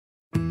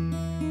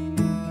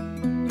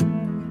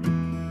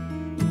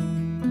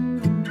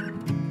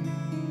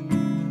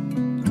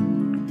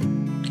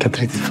kan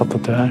inte riktigt fatta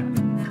att du är här.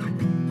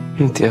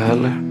 Inte jag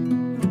heller.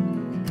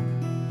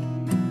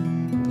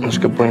 Jag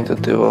ska bara inte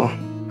att det var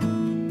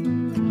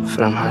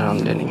för den här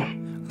anledningen.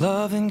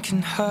 Loving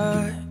can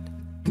hurt.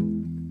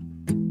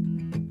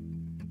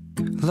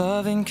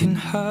 Loving can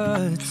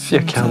hurt.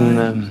 Jag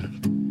kan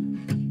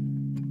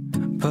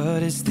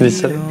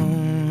visa dig.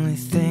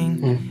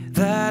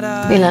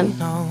 Wilhelm,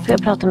 får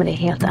jag prata med dig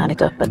helt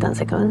ärligt och öppet en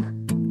sekund?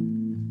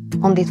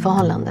 Om ditt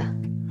förhållande.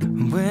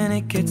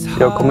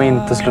 Jag kommer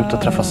inte sluta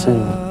träffa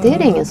Simon. Det är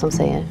det ingen som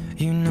säger.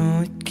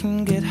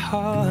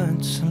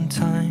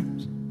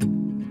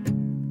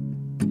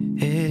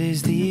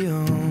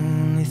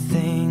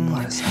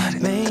 Var det så här i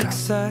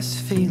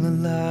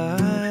din dröm?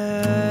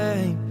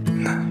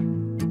 Nej.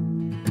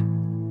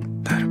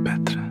 Det här är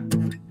bättre.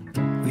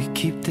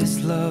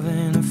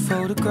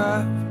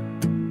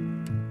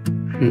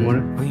 Hur mår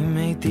du?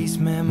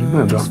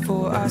 Mår bra.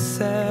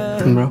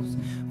 Bra.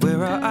 Det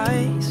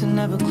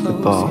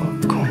är bara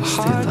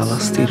konstigt, alla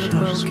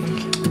stirrar så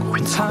mycket.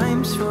 Skitsamma.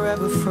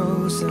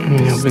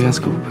 Jag blir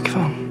ganska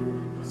obekväm.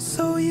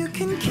 So you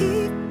can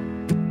keep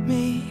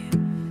me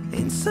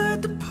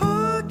inside the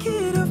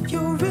pocket of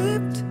your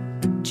ripped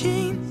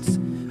jeans,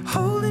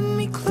 holding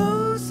me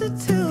closer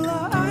till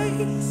our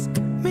eyes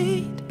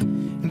meet.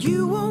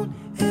 You won't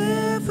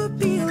ever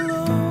be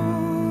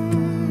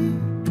alone.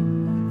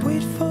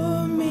 Wait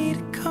for me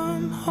to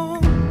come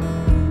home.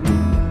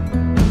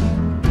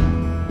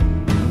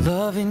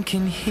 Loving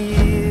can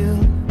heal.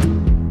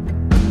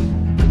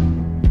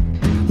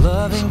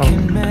 Loving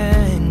can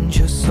mend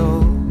your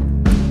soul.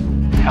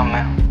 Jag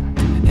med.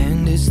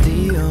 And it's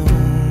the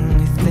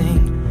only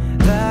thing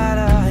that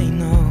I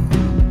know.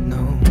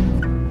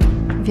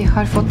 Vi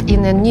har fått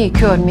in en ny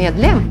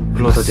körmedlem.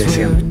 Förlåt att jag är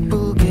sen.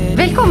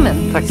 Välkommen!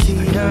 Tack.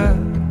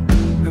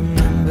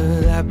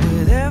 Remember that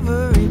with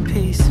every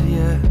piece of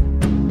you.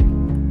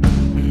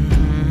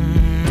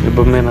 Jag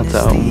bara menar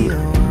att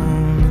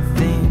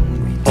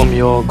om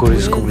jag går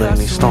i skolan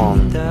i stan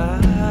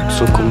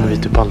så kommer vi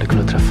typ aldrig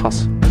kunna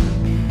träffas.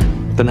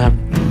 Den här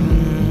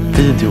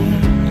videon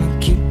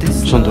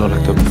som du har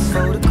lagt upp.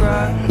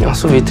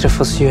 Alltså vi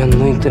träffas ju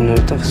ändå inte nu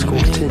utanför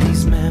skoltid.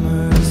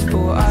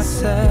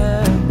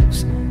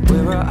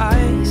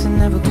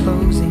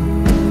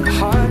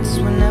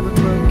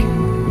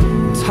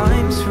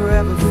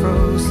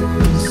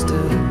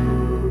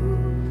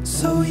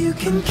 So you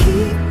can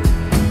keep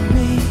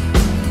me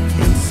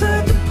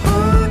inside the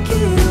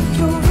pocket of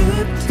your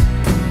ripped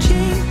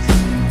jeans,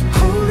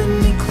 holding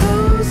me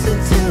closer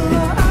till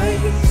our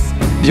eyes.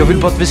 Jag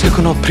vill bara att vi ska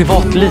kunna ha ett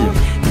privatliv.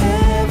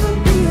 Never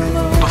be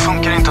alone. Då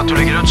funkar det inte att du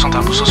lägger ut sånt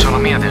här på sociala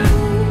medier.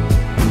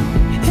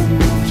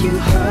 And if you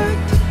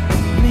hurt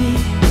me,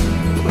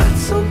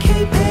 that's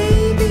okay,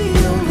 baby.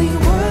 Only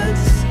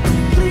once,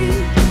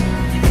 please.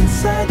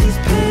 Inside these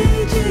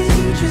pages,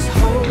 you just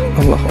hold.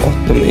 Alla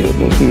hatar mig och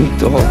de som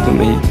inte hatar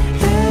mig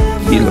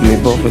gillar mig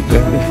bara för att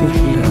jag är min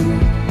kille.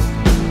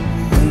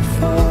 Wait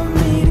for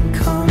me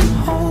to come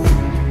home.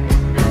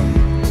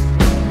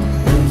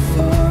 Wait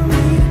for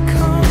me to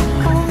come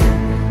home.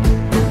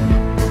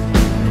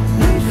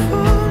 Wait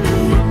for me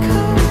to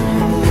come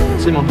home.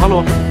 Simon,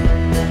 hallå?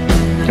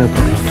 Jag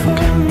bara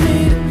funkar.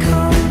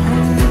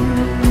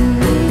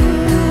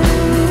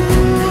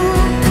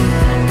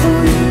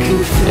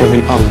 Jag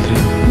vill aldrig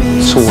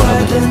såra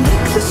dig.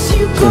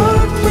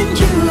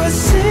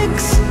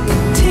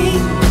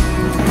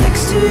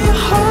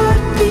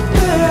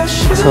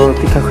 Så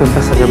det kanske är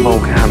bäst att jag bara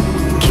åker hem.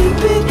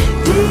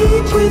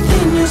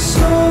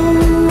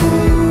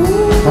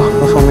 Va?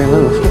 Vad fan menar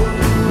du?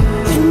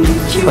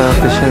 För att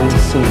det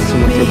känns inte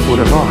som att jag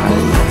borde vara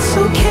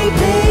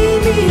här.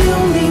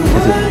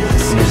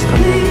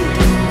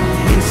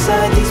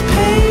 Inside these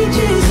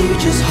pages you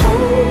just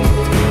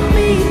hold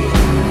me.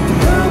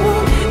 I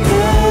won't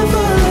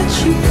ever let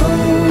you go.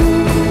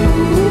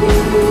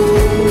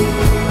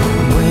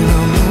 When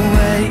I'm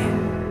away,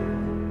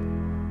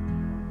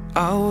 I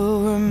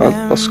will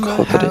Allt bara skadar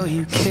remember how dig.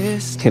 you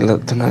kissed Hela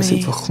den här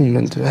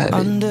situationen du är i.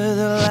 under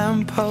the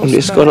lamppost Om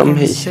det skadar on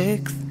mig.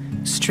 6th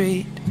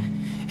Street,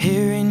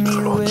 hearing you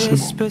Förlåt, Simon.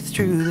 whisper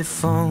through the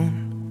phone.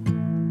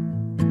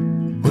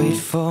 Wait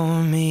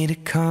for me to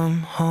come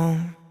home.